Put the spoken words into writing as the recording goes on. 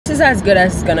is as good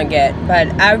as it's gonna get, but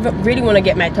I really want to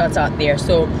get my thoughts out there.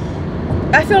 So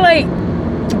I feel like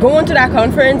going to that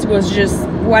conference was just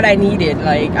what I needed.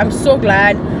 Like, I'm so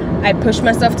glad I pushed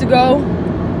myself to go,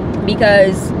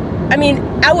 because I mean,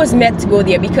 I was meant to go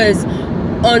there, because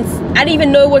I didn't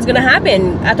even know it was gonna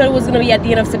happen. I thought it was gonna be at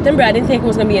the end of September. I didn't think it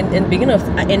was gonna be in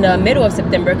the middle of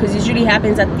September, because it usually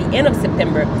happens at the end of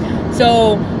September.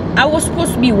 So I was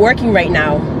supposed to be working right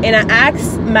now, and I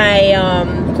asked my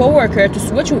co-worker to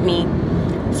switch with me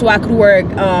so I could work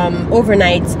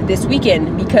overnight this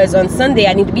weekend, because on Sunday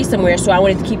I need to be somewhere. So I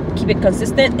wanted to keep it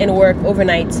consistent and work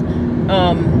overnight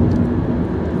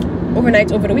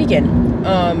over the weekend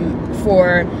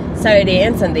for Saturday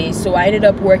and Sunday. So I ended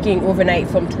up working overnight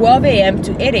from 12 a.m.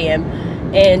 to 8 a.m.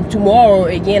 and tomorrow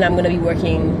again I'm gonna be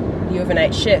working the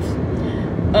overnight shift.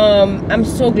 I'm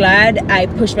so glad I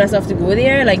pushed myself to go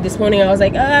there. Like this morning I was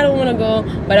like, oh, I don't want to go,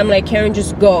 but I'm like, Karen,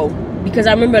 just go, because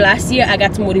I remember last year I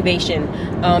got some motivation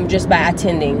just by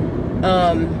attending.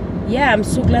 Yeah, I'm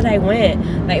so glad I went.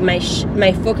 Like my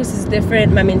focus is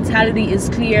different, my mentality is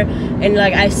clear, and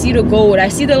like I see the goal, I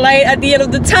see the light at the end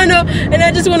of the tunnel, and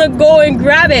I just want to go and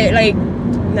grab it. Like,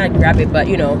 not grab it, but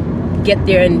you know, get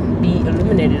there and be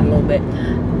illuminated a little bit.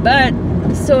 But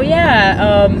so yeah,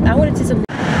 I wanted to say something.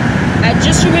 I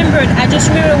just remembered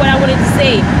what I wanted to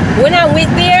say. When I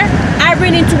went there, I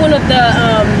ran into one of the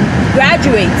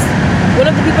graduates, one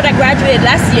of the people that graduated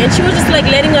last year, and she was just like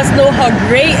letting us know how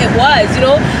great it was, you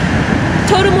know.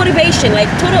 Total motivation, like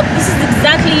total, this is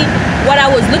exactly what I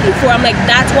was looking for. I'm like,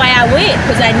 that's why I went,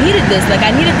 because I needed this. Like,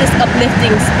 I needed this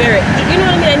uplifting spirit. You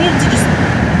know what I mean? I needed to just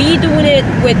be doing it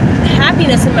with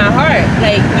happiness in my heart.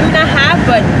 Like, I mean, I have,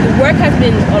 but the work has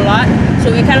been a lot,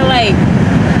 so it kind of like,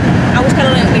 I was kind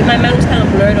of like my mind was kind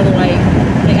of blurred on like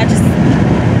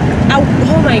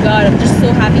oh my god, I'm just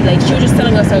so happy. Like, she was just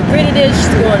telling us how great it is.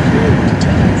 She's going,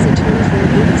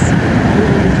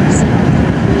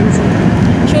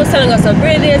 she was telling us how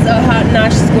great it is, how now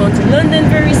she's going to London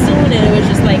very soon, and it was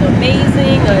just like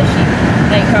amazing.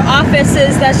 Like her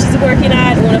offices that she's working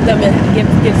at, one of them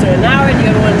gives her an hour, the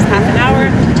other one is half an hour.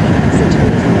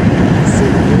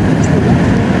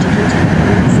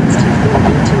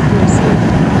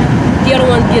 The other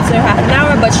one gives her half an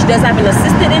hour, but she does have an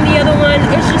assistant in the other one.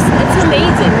 It's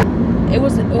amazing. It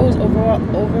was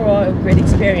overall a great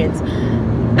experience.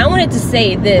 I wanted to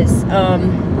say this.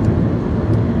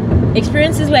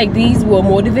 Experiences like these will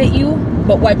motivate you,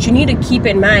 but what you need to keep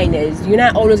in mind is you're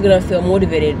not always gonna feel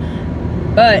motivated,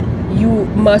 but you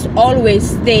must always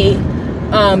stay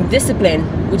disciplined,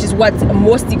 which is what's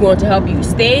mostly going to help you.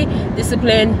 Stay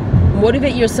disciplined,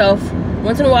 motivate yourself.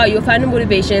 Once in a while you'll find the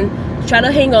motivation. Try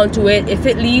to hang on to it. If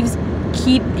it leaves,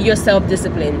 keep yourself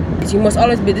disciplined. You must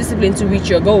always be disciplined to reach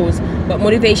your goals, but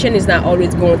motivation is not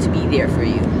always going to be there for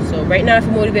you. So right now, if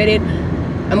I'm motivated,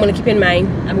 I'm going to keep in mind,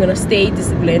 I'm going to stay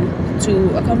disciplined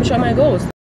to accomplish all my goals.